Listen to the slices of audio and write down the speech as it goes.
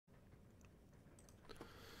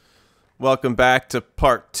Welcome back to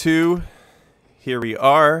part 2. Here we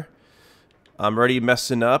are. I'm already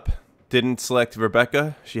messing up. Didn't select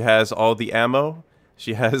Rebecca. She has all the ammo.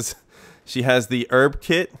 She has the herb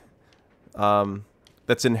kit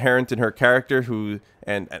that's inherent in her character.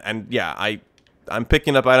 Yeah, I'm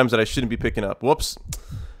picking up items that I shouldn't be picking up. Whoops.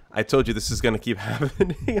 I told you this is gonna keep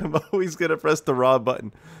happening. I'm always gonna press the wrong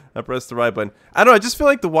button. I pressed the right button. I don't know, I just feel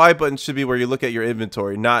like the Y button should be where you look at your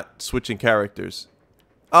inventory, not switching characters.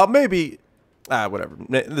 Maybe. Whatever.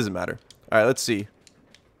 It doesn't matter. Alright, let's see.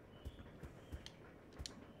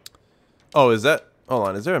 Oh, is that... Hold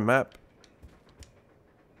on, is there a map?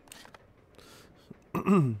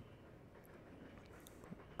 Alright.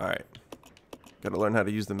 Gotta learn how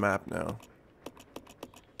to use the map now.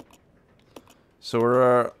 So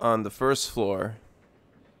we're on the first floor.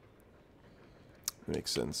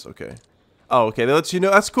 Makes sense, okay. Oh, okay, they let you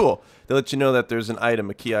know... That's cool. They let you know that there's an item,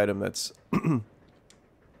 a key item that's...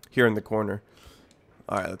 here in the corner.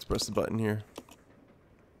 Alright, let's press the button here.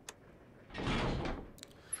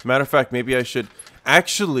 Matter of fact, maybe I should...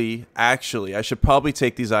 Actually, I should probably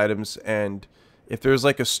take these items and... If there's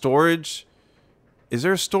like a storage... Is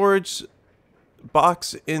there a storage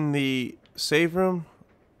box in the save room?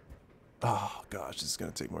 Oh, gosh, this is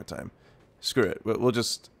going to take more time. Screw it. We'll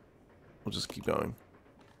just keep going.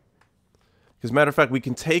 Because matter of fact, we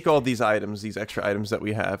can take all these items, these extra items that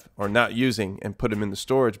we have, or not using, and put them in the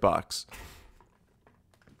storage box.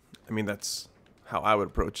 I mean, that's how I would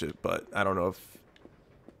approach it, but I don't know if...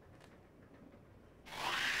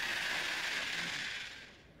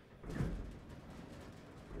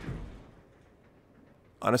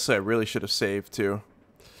 Honestly, I really should have saved, too.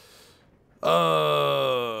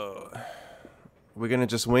 We're gonna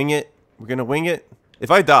just wing it. We're gonna wing it.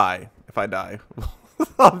 If I die,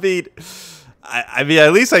 I mean,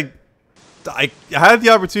 at least I had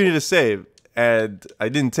the opportunity to save, and I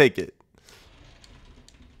didn't take it.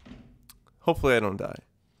 Hopefully I don't die.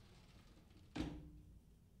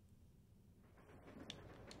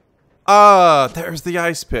 There's the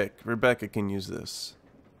ice pick. Rebecca can use this.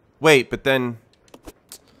 Wait, but then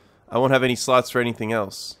I won't have any slots for anything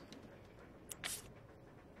else.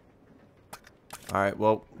 Alright,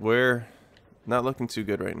 well, we're not looking too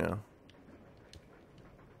good right now.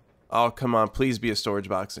 Oh, come on. Please be a storage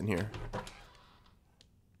box in here.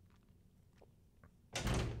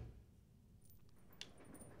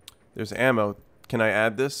 There's ammo. Can I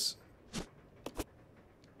add this?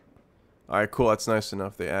 Alright, cool. That's nice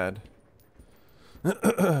enough. They add.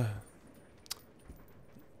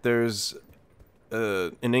 There's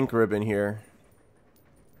an ink ribbon here.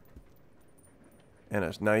 And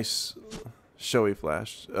a nice showy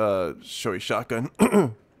flash. Showy shotgun.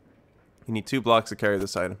 You need 2 blocks to carry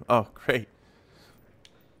this item. Oh, great.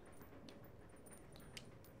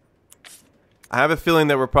 I have a feeling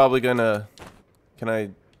that we're probably gonna... Can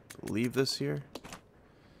I leave this here?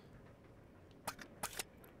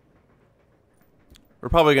 We're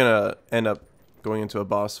probably gonna end up going into a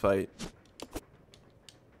boss fight.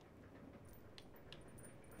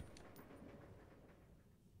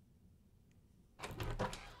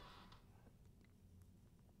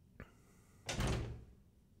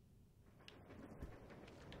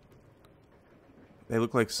 They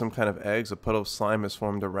look like some kind of eggs. A puddle of slime has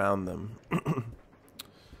formed around them.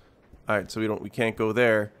 Alright, so we can't go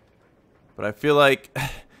there. But I feel like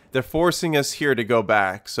they're forcing us here to go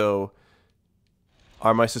back. So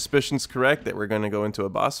are my suspicions correct that we're going to go into a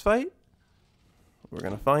boss fight? We're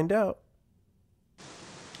going to find out.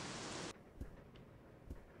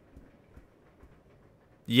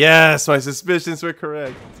 Yes, my suspicions were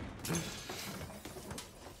correct.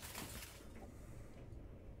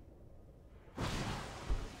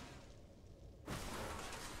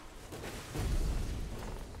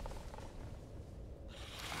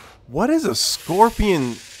 What is a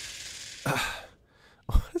scorpion?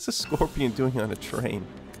 What is a scorpion doing on a train?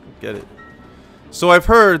 I get it. So I've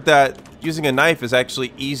heard that using a knife is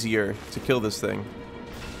actually easier to kill this thing.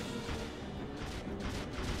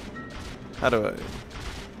 How do I?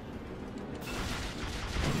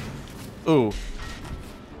 Ooh.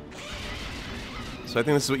 So I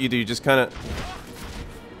think this is what you do. You just kind of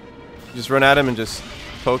just run at him and just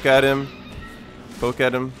poke at him. Poke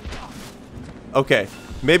at him. Okay.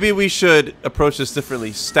 Maybe we should approach this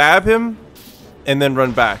differently. Stab him, and then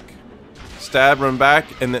run back. Stab, run back,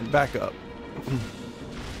 and then back up.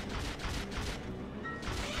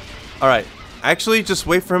 Alright. Actually, just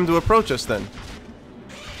wait for him to approach us then.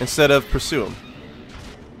 Instead of pursue him.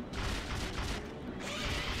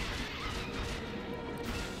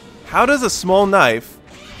 How does a small knife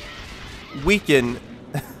weaken...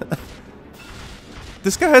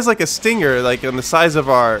 This guy has like a stinger, like on the size of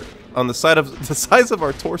our on the side of the size of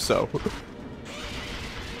our torso.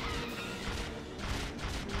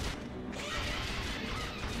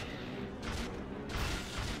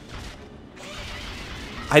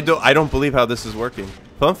 I don't believe how this is working.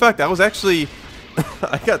 Fun fact, I was actually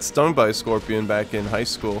I got stung by a scorpion back in high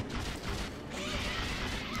school.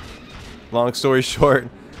 Long story short,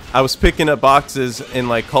 I was picking up boxes in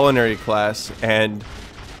like culinary class, and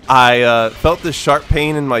I felt this sharp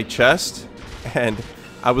pain in my chest, and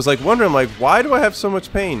I was like wondering, like, why do I have so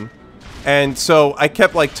much pain? And so I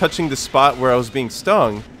kept like touching the spot where I was being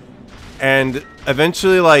stung, and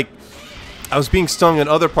eventually like I was being stung in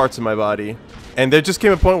other parts of my body, and there just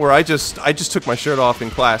came a point where I just took my shirt off in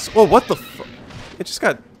class. Oh, what the fu- I just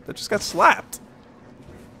got slapped.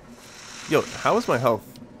 Yo, how is my health?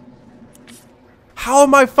 How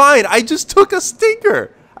am I fine? I just took a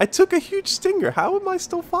stinger. I took a huge stinger. How am I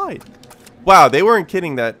still fine? Wow, they weren't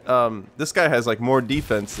kidding that this guy has like more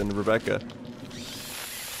defense than Rebecca.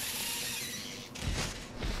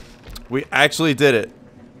 We actually did it.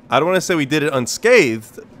 I don't want to say we did it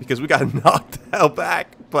unscathed because we got knocked the hell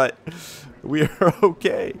back, but we are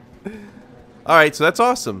okay. Alright, so that's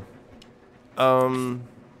awesome.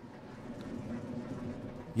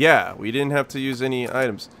 Yeah, we didn't have to use any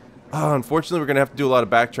items. Unfortunately, we're going to have to do a lot of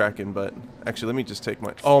backtracking, but actually, let me just take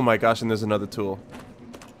my... Oh my gosh, and there's another tool.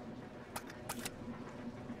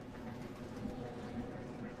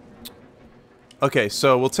 Okay,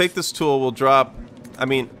 so we'll take this tool, we'll drop... I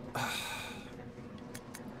mean...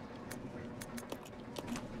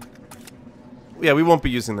 Yeah, we won't be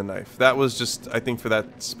using the knife. That was just, I think, for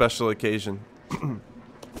that special occasion.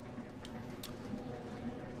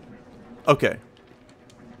 Okay.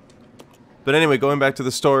 But anyway, going back to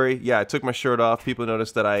the story, yeah, I took my shirt off. People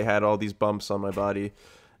noticed that I had all these bumps on my body.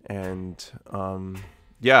 And,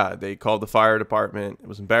 yeah, they called the fire department. It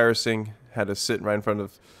was embarrassing. Had to sit right in front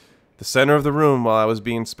of the center of the room while I was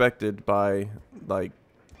being inspected by, like,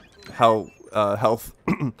 health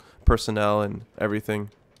personnel and everything.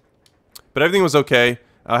 But everything was okay.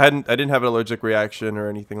 I didn't have an allergic reaction or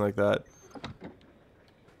anything like that.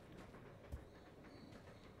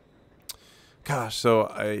 Gosh, so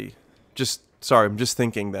I'm just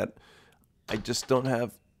thinking that I just don't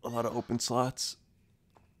have a lot of open slots.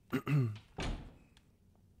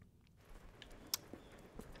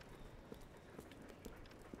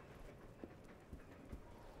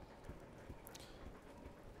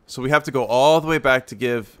 So we have to go all the way back to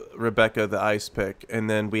give Rebecca the ice pick, and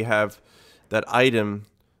then we have that item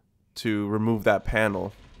to remove that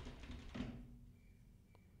panel.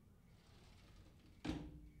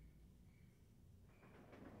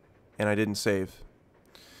 And I didn't save.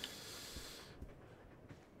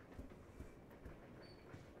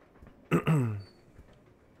 So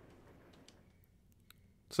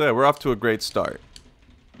yeah, we're off to a great start.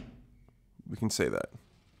 We can say that.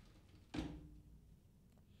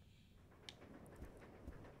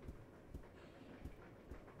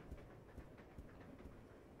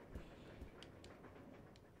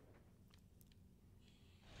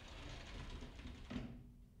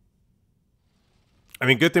 I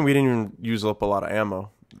mean, good thing we didn't even use up a lot of ammo.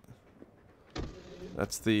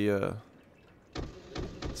 That's the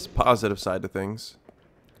positive side of things.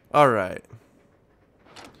 Alright.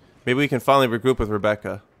 Maybe we can finally regroup with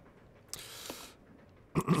Rebecca.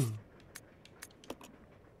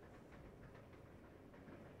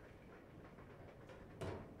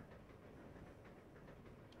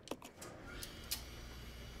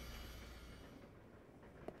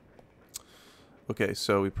 Okay,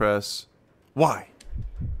 so we press Y.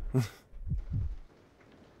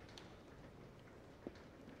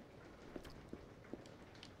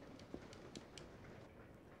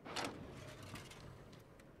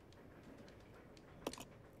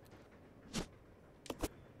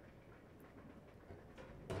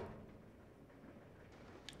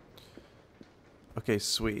 Okay,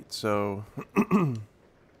 sweet. So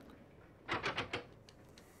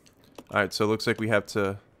alright, so it looks like we have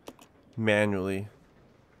to manually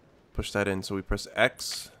push that in. So we press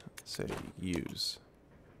X, say use.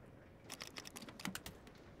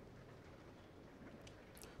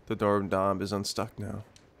 The door knob is unstuck now.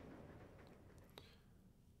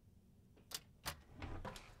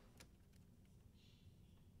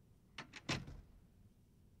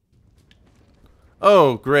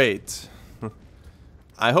 Oh, great.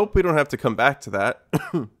 I hope we don't have to come back to that.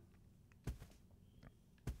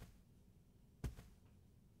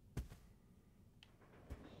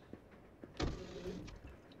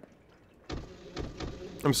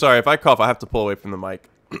 I'm sorry, if I cough, I have to pull away from the mic.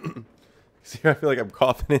 See, I feel like I'm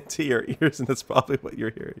coughing into your ears, and that's probably what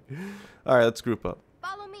you're hearing. Alright, let's group up.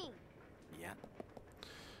 Follow me. Yeah.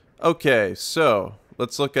 Okay, so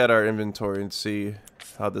let's look at our inventory and see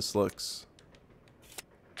how this looks.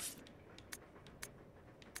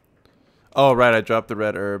 Oh, right, I dropped the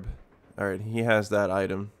red herb. Alright, he has that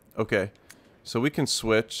item. Okay, so we can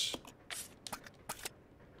switch.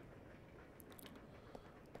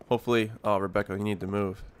 Hopefully... Oh, Rebecca, you need to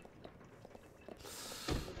move.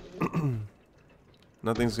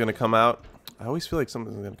 Nothing's gonna come out. I always feel like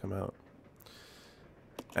something's gonna come out.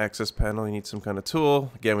 Access panel, you need some kind of tool.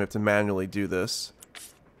 Again, we have to manually do this.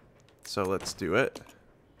 So let's do it.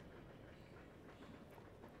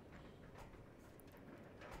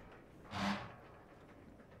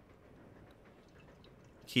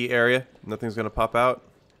 Key area, nothing's gonna pop out.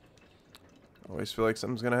 Always feel like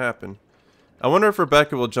something's gonna happen. I wonder if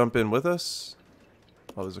Rebecca will jump in with us.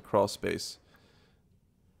 Oh, there's a crawl space.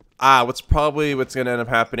 What's gonna end up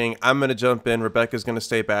happening, I'm gonna jump in, Rebecca's gonna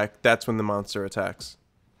stay back. That's when the monster attacks.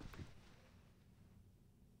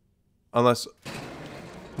 Unless...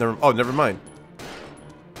 never mind.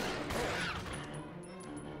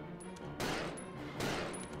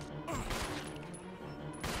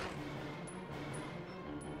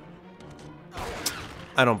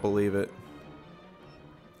 I don't believe it.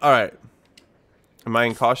 Alright. Am I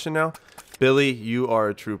in caution now? Billy, you are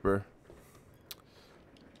a trooper.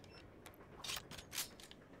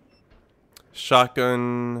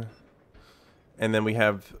 Shotgun. And then we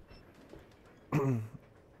have...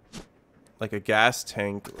 like a gas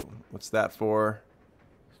tank. What's that for?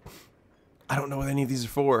 I don't know what any of these are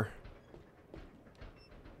for.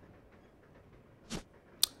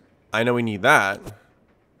 I know we need that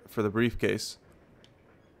for the briefcase.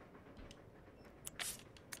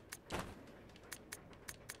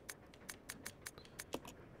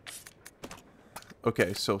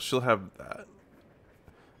 Okay, so she'll have that.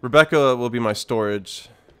 Rebecca will be my storage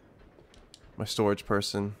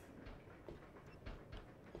person.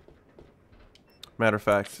 Matter of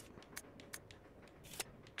fact,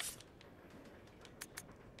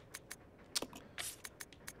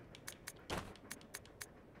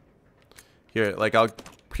 here, like, I'll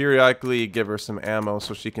periodically give her some ammo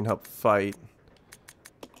so she can help fight.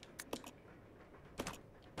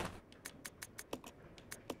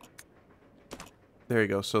 There you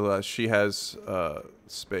go. So she has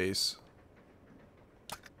space.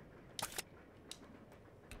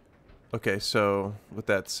 Okay, so with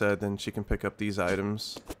that said, then she can pick up these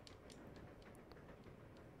items.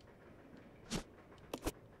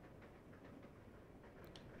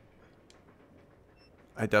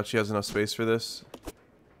 I doubt she has enough space for this.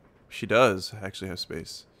 She does actually have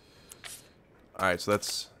space. Alright, so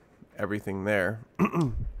that's everything there.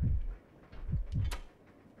 The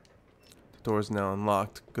door's now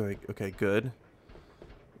unlocked. Good. Okay, good.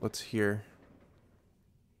 What's here?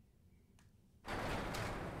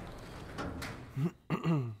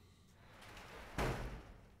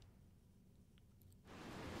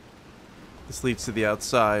 This leads to the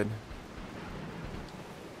outside.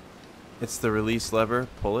 It's the release lever.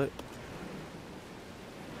 Pull it.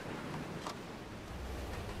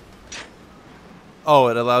 Oh,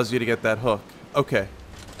 it allows you to get that hook. Okay.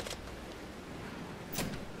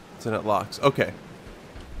 And it locks. Okay.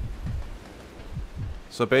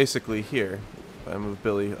 So basically here, if I move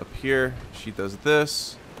Billy up here, she does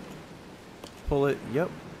this. Pull it.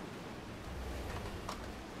 Yep.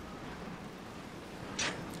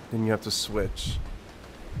 Then you have to switch.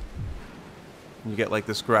 You get like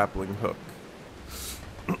this grappling hook.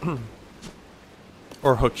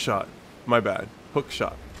 Or hook shot. My bad. Hook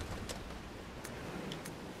shot.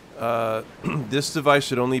 This device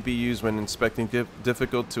should only be used when inspecting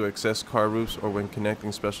difficult to access car roofs or when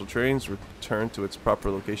connecting special trains. Return to its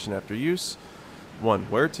proper location after use.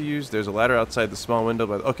 1. Where to use. There's a ladder outside the small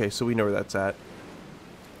window. Okay, so we know where that's at.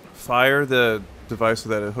 Fire the device so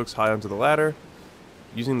that it hooks high onto the ladder.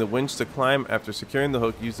 Using the winch to climb. After securing the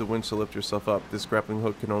hook, use the winch to lift yourself up. This grappling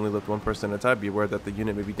hook can only lift one person at a time. Be aware that the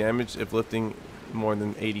unit may be damaged if lifting more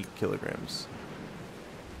than 80 kilograms.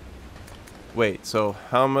 Wait, so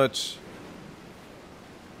how much?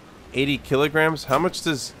 80 kilograms? How much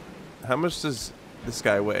does this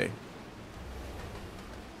guy weigh?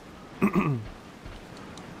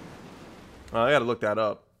 Oh, I gotta look that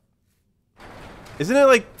up. Isn't it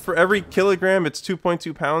like for every kilogram it's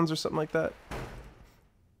 2.2 pounds or something like that?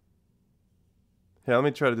 Yeah, let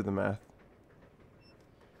me try to do the math.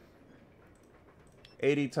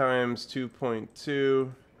 80 times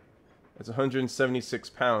 2.2, that's 176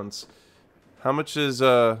 pounds. How much is,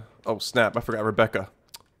 oh snap, I forgot Rebecca.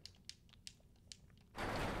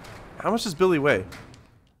 How much does Billy weigh?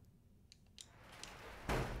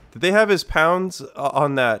 Did they have his pounds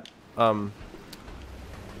on that, when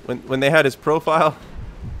they had his profile?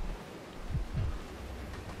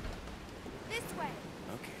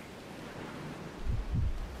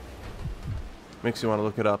 Makes you want to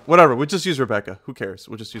look it up. Whatever, we'll just use Rebecca. Who cares?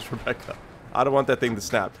 We'll just use Rebecca. I don't want that thing to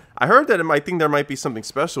snap. I heard that I think there might be something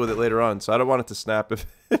special with it later on, so I don't want it to snap. If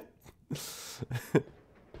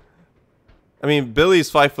I mean,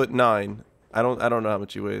 Billy's 5'9". I don't know how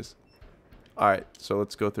much he weighs. All right, so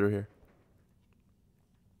let's go through here.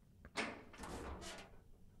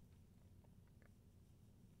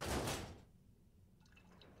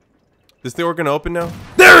 This door gonna open now?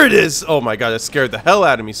 There it is! Oh my god, that scared the hell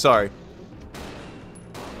out of me. Sorry.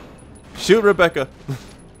 Shoot, Rebecca.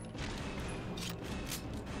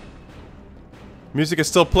 Music is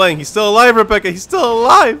still playing. He's still alive, Rebecca. He's still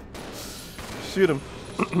alive. Shoot him.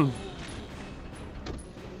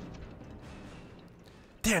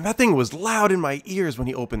 Damn, that thing was loud in my ears when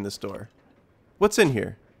he opened this door. What's in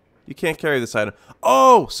here? You can't carry this item.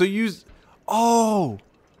 Oh, so use... Oh,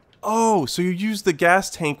 so you use the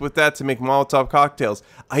gas tank with that to make Molotov cocktails.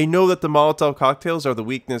 I know that the Molotov cocktails are the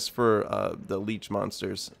weakness for the leech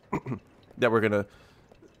monsters that we're going to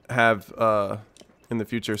have in the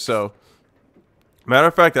future. So, matter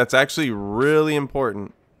of fact, that's actually really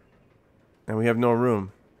important. And we have no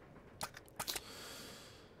room.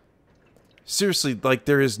 Seriously, like,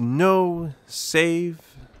 there is no save.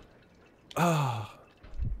 Ah.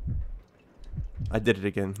 I did it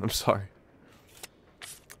again. I'm sorry.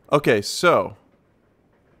 Okay, so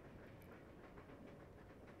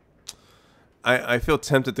I feel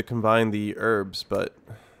tempted to combine the herbs, but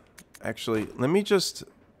actually, let me just...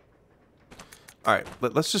 Alright,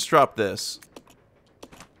 let's just drop this.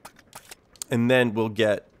 And then we'll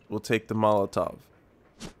take the Molotov.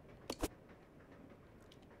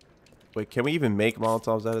 Wait, can we even make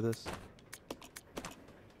Molotovs out of this?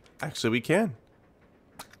 Actually, we can.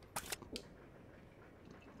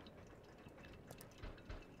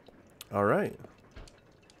 All right.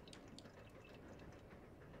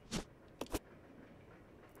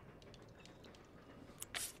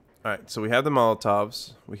 All right, so we have the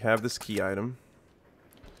Molotovs. We have this key item.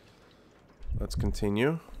 Let's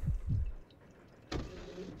continue.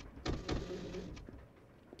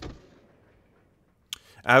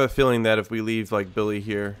 I have a feeling that if we leave, like, Billy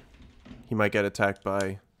here, he might get attacked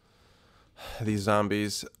by these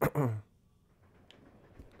zombies.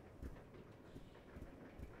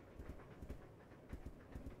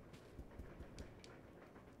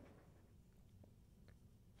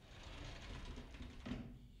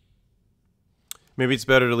 Maybe it's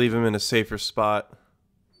better to leave him in a safer spot.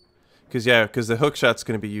 Because the hook shot's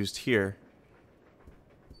going to be used here.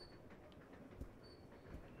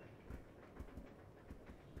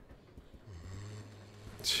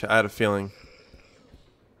 I had a feeling.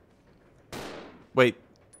 Wait.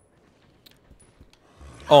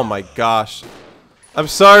 Oh my gosh. I'm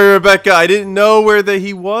sorry, Rebecca. I didn't know where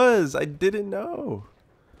he was. I didn't know.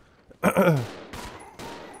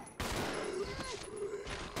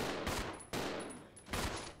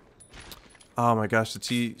 Oh my gosh,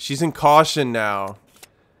 she's in caution now.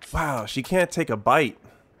 Wow, she can't take a bite.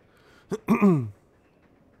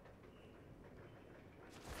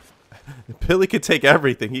 Billy could take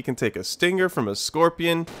everything. He can take a stinger from a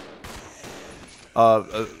scorpion.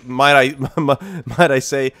 Might I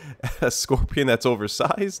say a scorpion that's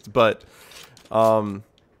oversized, but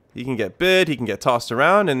he can get bit, he can get tossed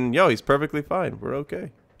around, and he's perfectly fine. We're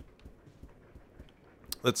okay.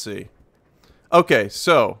 Let's see. Okay,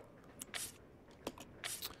 so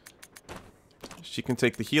she can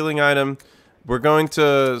take the healing item. We're going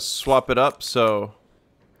to swap it up, so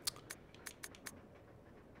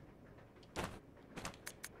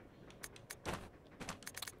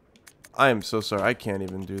I am so sorry. I can't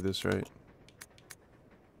even do this right.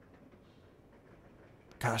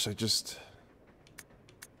 Gosh,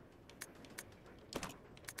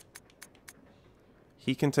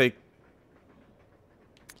 he can take...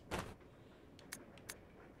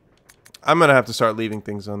 I'm gonna have to start leaving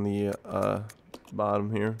things on the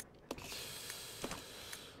bottom here.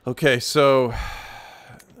 Okay, so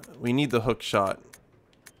we need the hook shot.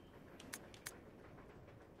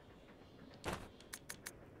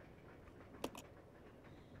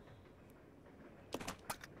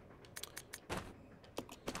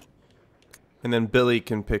 And then Billy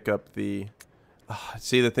can pick up the...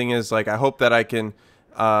 see, the thing is, like, I hope that I can...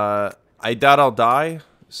 I doubt I'll die,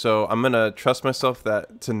 so I'm going to trust myself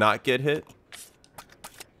to not get hit.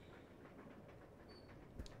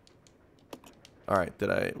 Alright,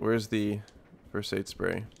 where's the first aid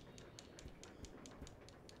spray?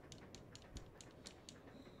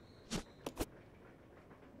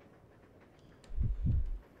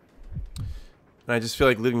 And I just feel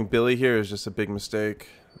like leaving Billy here is just a big mistake.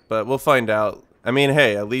 But we'll find out. I mean,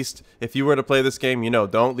 hey, at least if you were to play this game,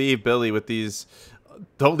 don't leave Billy with these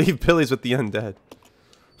Don't leave Billy's with the undead.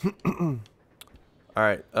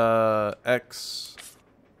 Alright, X.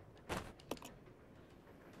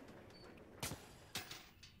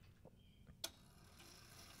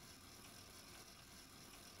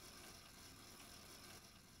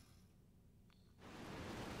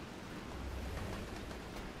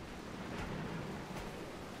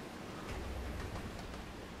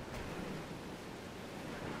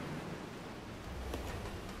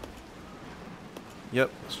 Yep,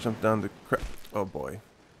 let's jump down the oh boy.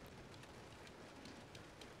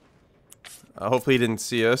 Hopefully he didn't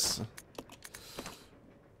see us.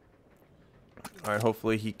 Alright,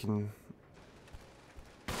 hopefully he can...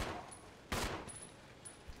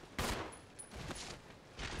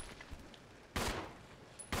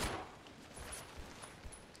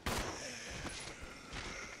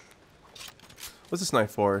 What's this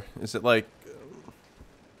knife for? Is it like...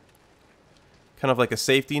 kind of like a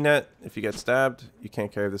safety net? If you get stabbed, you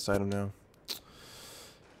can't carry this item now.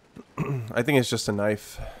 I think it's just a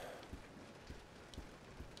knife.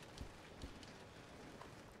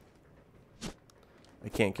 I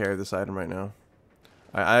can't carry this item right now.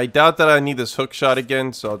 I doubt that I need this hook shot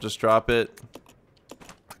again, so I'll just drop it.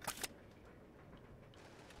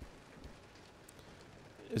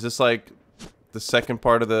 Is this like the second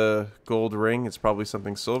part of the gold ring? It's probably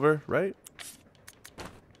something silver, right?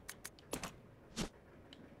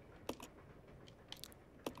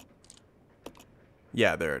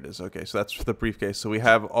 Yeah, there it is. Okay, so that's for the briefcase. So we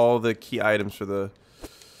have all the key items for the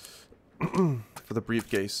for the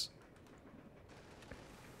briefcase.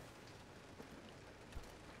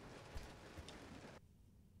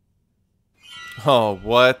 Oh,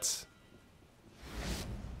 what?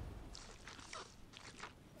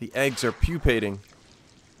 The eggs are pupating.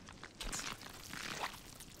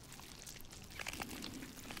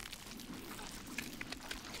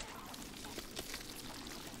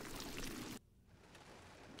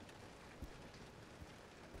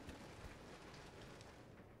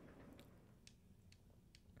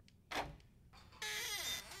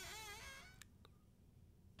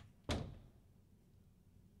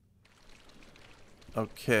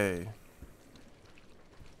 Okay.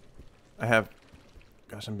 I have...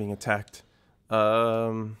 Gosh, I'm being attacked.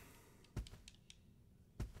 Actually,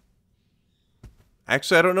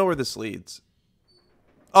 I don't know where this leads.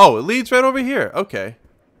 Oh, it leads right over here. Okay.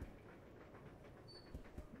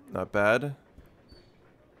 Not bad.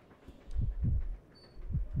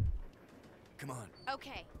 Come on.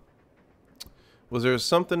 Okay. Was there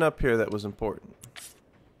something up here that was important?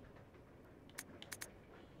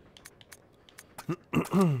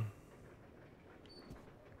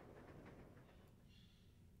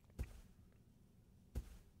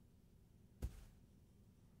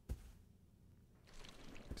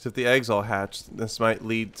 So if the eggs all hatched, this might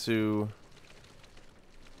lead to...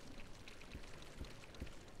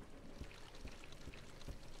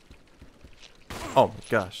 Oh my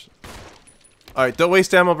gosh. Alright, don't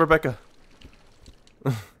waste ammo, Rebecca.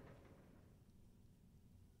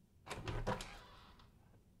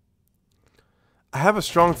 I have a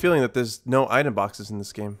strong feeling that there's no item boxes in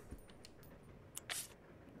this game.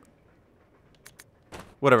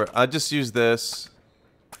 Whatever, I'll just use this.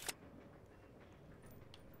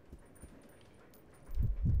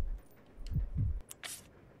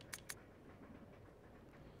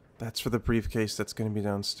 That's for the briefcase that's going to be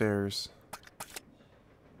downstairs.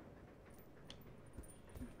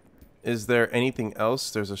 Is there anything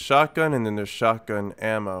else? There's a shotgun and then there's shotgun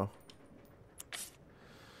ammo.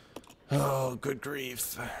 Oh, good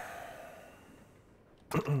grief.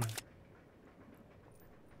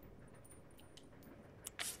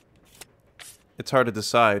 It's hard to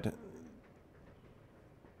decide.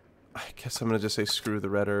 I guess I'm going to just say screw the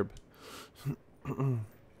red herb.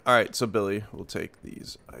 Alright, so Billy will take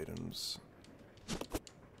these items.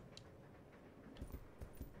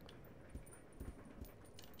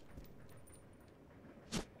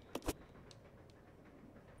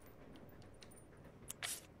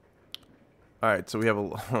 Alright, so we have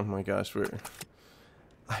a... Oh my gosh, we're...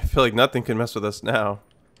 I feel like nothing can mess with us now.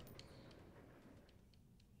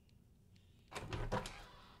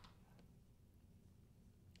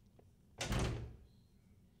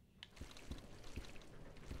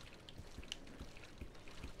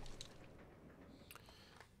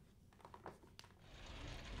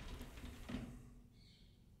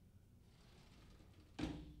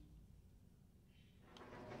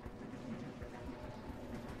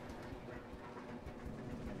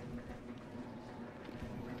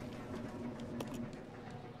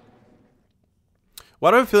 Why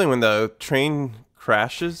do I have a feeling when the train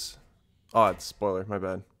crashes? Oh, it's spoiler, my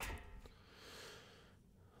bad.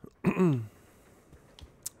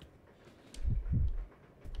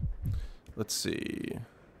 Let's see.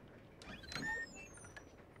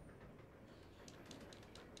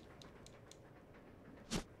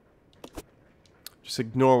 Just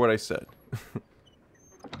ignore what I said.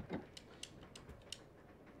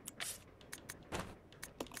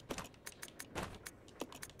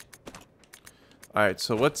 Alright,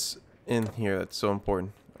 so what's in here that's so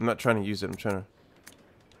important? I'm not trying to use it, I'm trying to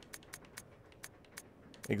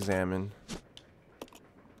examine.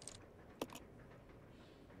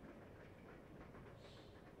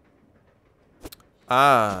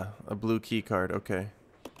 Ah, a blue key card, okay.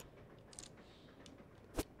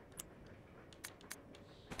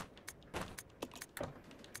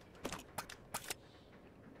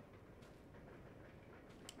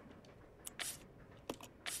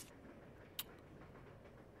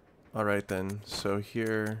 Alright then, so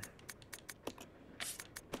here...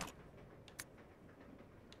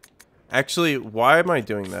 Actually, why am I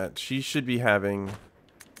doing that? She should be having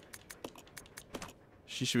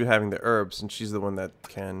the herbs, and she's the one that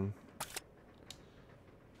can...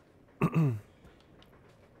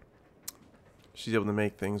 She's able to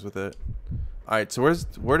make things with it. Alright, so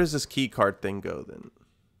where does this key card thing go then?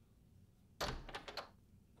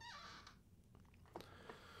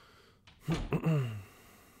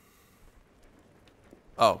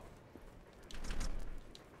 Oh.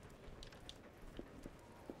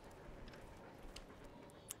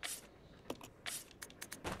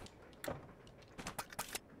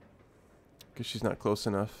 Because she's not close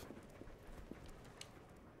enough.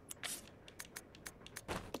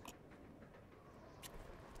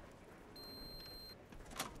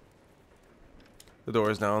 The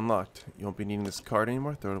door is now unlocked. You won't be needing this card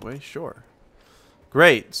anymore? Throw it away? Sure.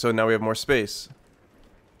 Great! So now we have more space.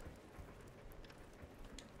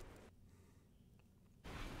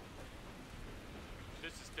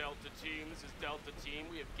 This is Delta Team. This is Delta Team.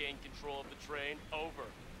 We have gained control of the train. Over.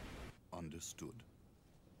 Understood.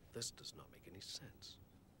 This does not make any sense.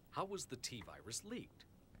 How was the T-virus leaked?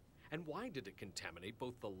 And why did it contaminate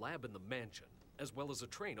both the lab and the mansion, as well as a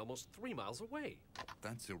train almost 3 miles away?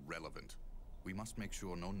 That's irrelevant. We must make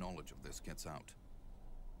sure no knowledge of this gets out.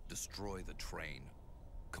 Destroy the train.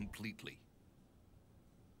 Completely.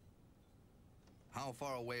 How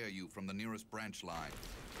far away are you from the nearest branch line?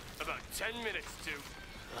 About 10 minutes to...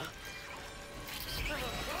 Huh?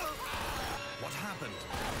 What happened?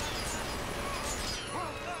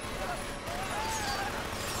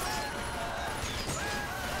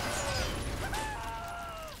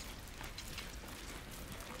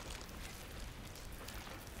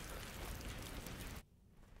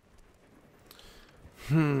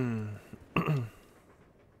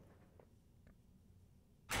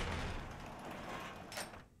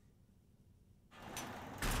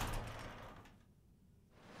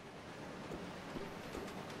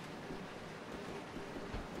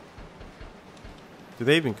 Do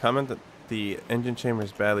they even comment that the engine chamber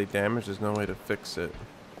is badly damaged? There's no way to fix it.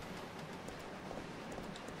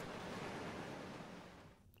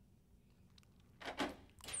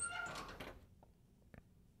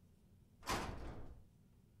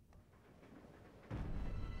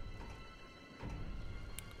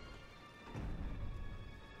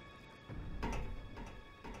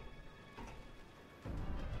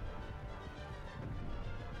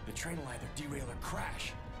 The train will either derail or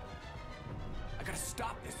crash. I gotta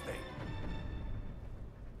stop this thing.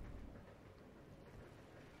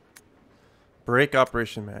 Brake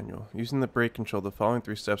operation manual. Using the brake control, the following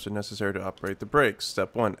 3 steps are necessary to operate the brakes.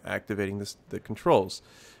 Step 1, activating the controls.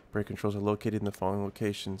 Brake controls are located in the following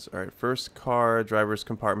locations. Alright, first car, driver's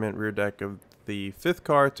compartment, rear deck of the 5th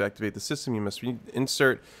car. To activate the system, you must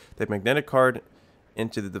insert the magnetic card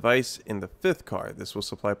into the device in the 5th car. This will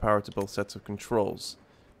supply power to both sets of controls.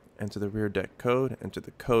 Enter the rear deck code. Enter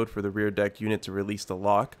the code for the rear deck unit to release the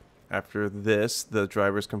lock. After this, the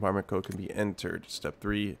driver's compartment code can be entered. Step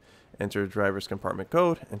 3, enter driver's compartment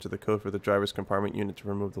code. Enter the code for the driver's compartment unit to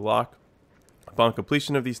remove the lock. Upon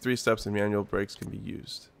completion of these 3 steps, the manual brakes can be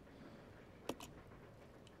used.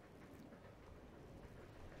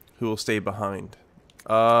 Who will stay behind?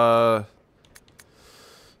 I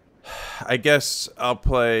guess I'll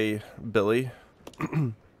play Billy.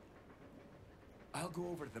 I'll go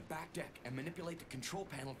over to the back deck and manipulate the control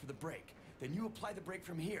panel for the brake. Then you apply the brake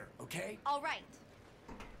from here, okay? All right.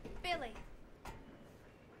 Billy,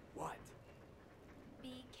 What?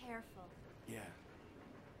 be careful. Yeah.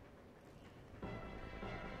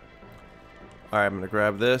 Alright, I'm going to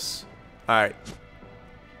grab this. Alright.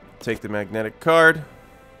 Take the magnetic card.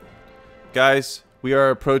 Guys, we are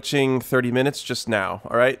approaching 30 minutes just now.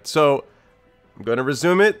 Alright, so I'm going to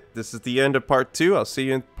resume it. This is the end of part 2. I'll see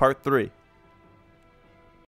you in part 3.